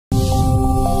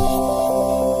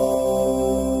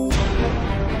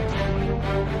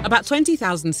About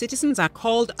 20,000 citizens are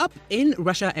called up in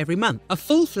Russia every month. A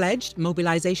full-fledged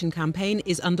mobilization campaign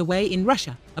is underway in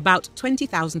Russia. About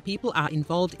 20,000 people are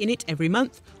involved in it every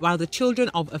month, while the children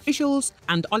of officials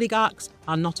and oligarchs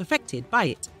are not affected by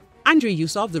it. Andriy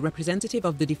Yusov, the representative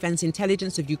of the Defense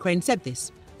Intelligence of Ukraine, said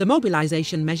this. The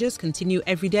mobilization measures continue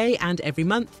every day and every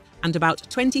month, and about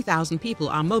 20,000 people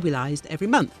are mobilized every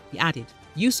month, he added.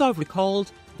 Yusov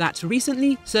recalled that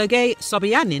recently Sergei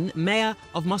Sobyanin, mayor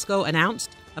of Moscow,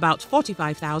 announced about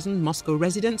 45,000 Moscow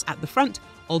residents at the front,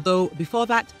 although before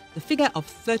that, the figure of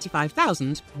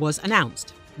 35,000 was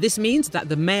announced. This means that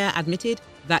the mayor admitted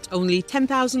that only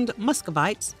 10,000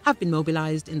 Muscovites have been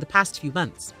mobilized in the past few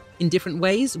months, in different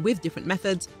ways with different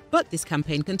methods, but this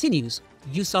campaign continues,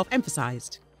 Yusov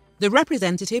emphasized. The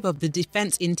representative of the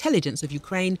Defense Intelligence of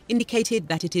Ukraine indicated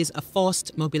that it is a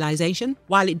forced mobilization,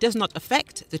 while it does not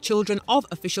affect the children of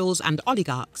officials and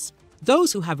oligarchs.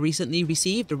 Those who have recently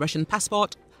received a Russian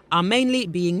passport are mainly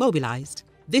being mobilized.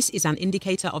 This is an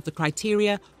indicator of the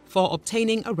criteria for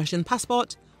obtaining a Russian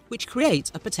passport, which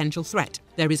creates a potential threat.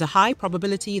 There is a high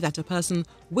probability that a person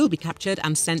will be captured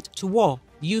and sent to war,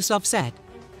 Yusov said.